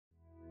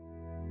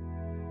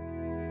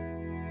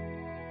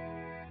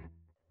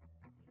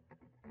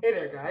Hey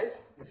there guys,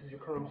 this is your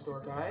Chrome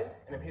Store Guide,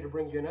 and I'm here to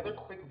bring you another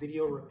quick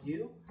video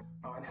review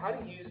on how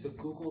to use the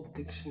Google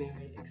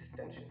Dictionary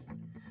extension.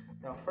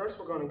 Now first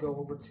we're going to go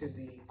over to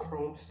the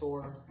Chrome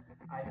Store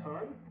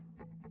icon,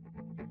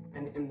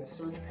 and in the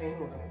search pane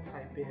we're going to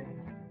type in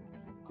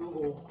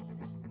Google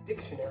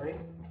Dictionary,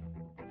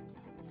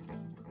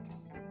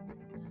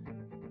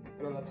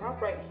 and on the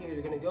top right here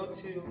you're going to go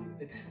to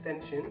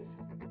Extensions,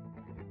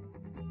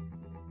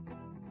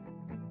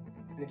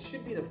 and it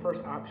should be the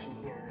first option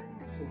here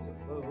as soon as it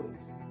loads.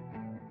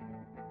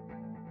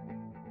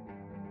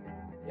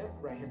 Yep,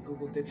 right here,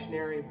 Google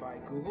Dictionary by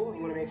Google.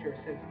 You want to make sure it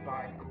says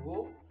by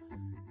Google.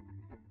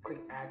 Click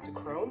Add to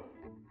Chrome.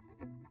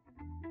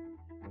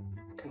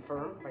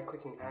 Confirm by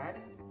clicking Add.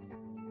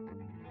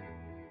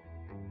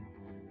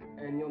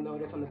 And you'll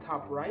notice on the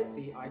top right,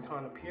 the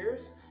icon appears.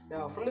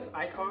 Now, from this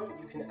icon,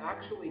 you can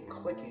actually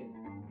click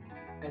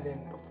it and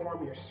then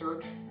perform your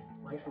search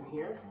right from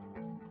here.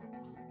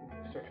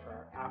 Search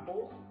for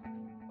apples.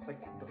 Click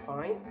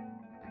Define.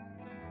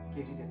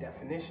 Gives you the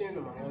definition,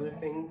 among other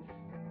things,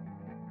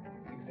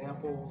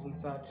 examples and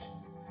such.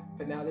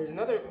 But now there's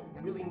another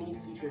really neat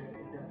feature that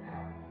it does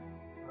have.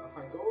 If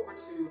I go over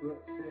to,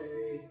 let's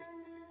say,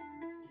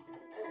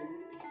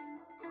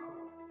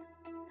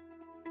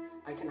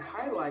 I can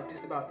highlight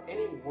just about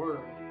any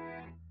word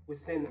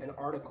within an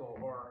article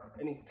or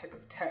any type of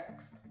text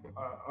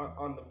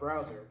on the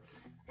browser,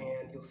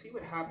 and you'll see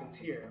what happens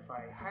here. If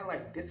I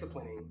highlight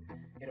disciplining,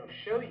 it'll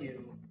show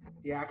you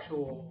the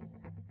actual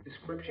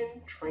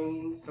description: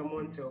 train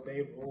someone to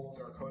obey rules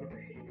or code of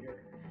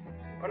behavior,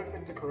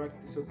 punishment to correct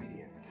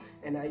disobedience.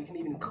 And now you can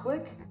even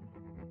click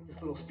this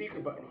little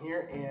speaker button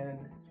here,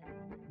 and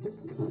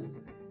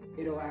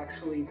it'll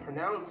actually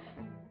pronounce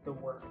the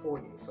word for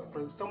you. So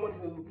for someone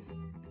who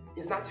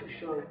is not too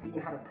sure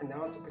even how to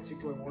pronounce a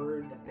particular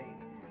word that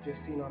they've just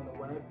seen on the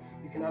web,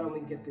 you can not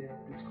only get the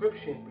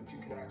description, but you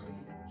can actually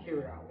hear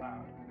it out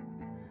loud.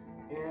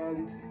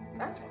 And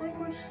that's pretty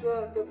much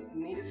the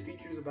neatest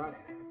features about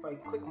it. If I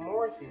click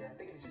more here, I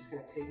think it's just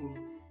going to take me,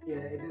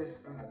 it does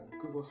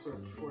Google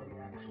search for the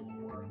actual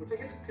word, which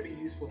I guess could be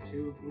useful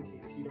too in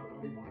case you don't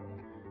really want to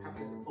have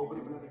to open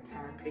up another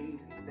tab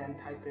page and then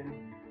type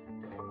in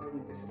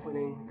define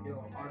disciplining.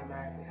 It'll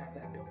automatically have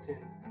that built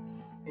in.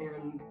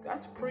 And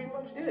that's pretty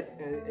much it.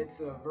 And it's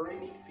a very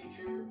neat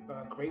feature,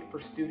 great for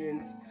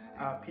students,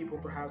 people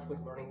perhaps with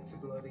learning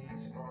disabilities,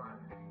 or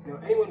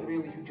anyone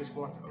really who just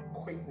wants a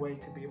quick way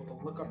to be able to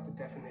look up the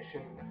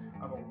definition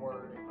of a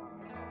word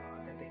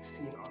that they've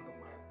seen on the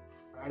web.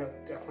 I know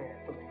definitely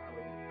that's something I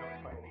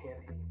would find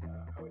handy.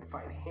 I would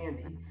find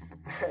handy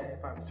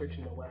if I'm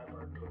searching the web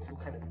or doing some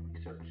kind of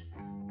research.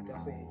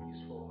 Definitely a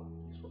useful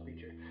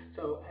feature.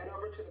 So head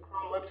over to the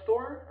Chrome Web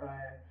Store.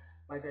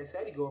 Like I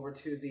said, you go over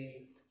to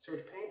the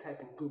search pane,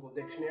 type in Google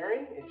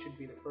Dictionary. It should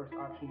be the first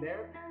option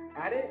there.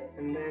 Add it,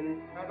 and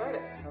then have at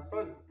it. Have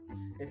fun.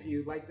 If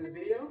you like this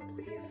video,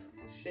 please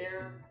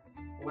share,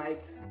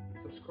 like,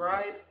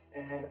 subscribe,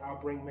 and I'll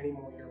bring many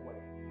more your way.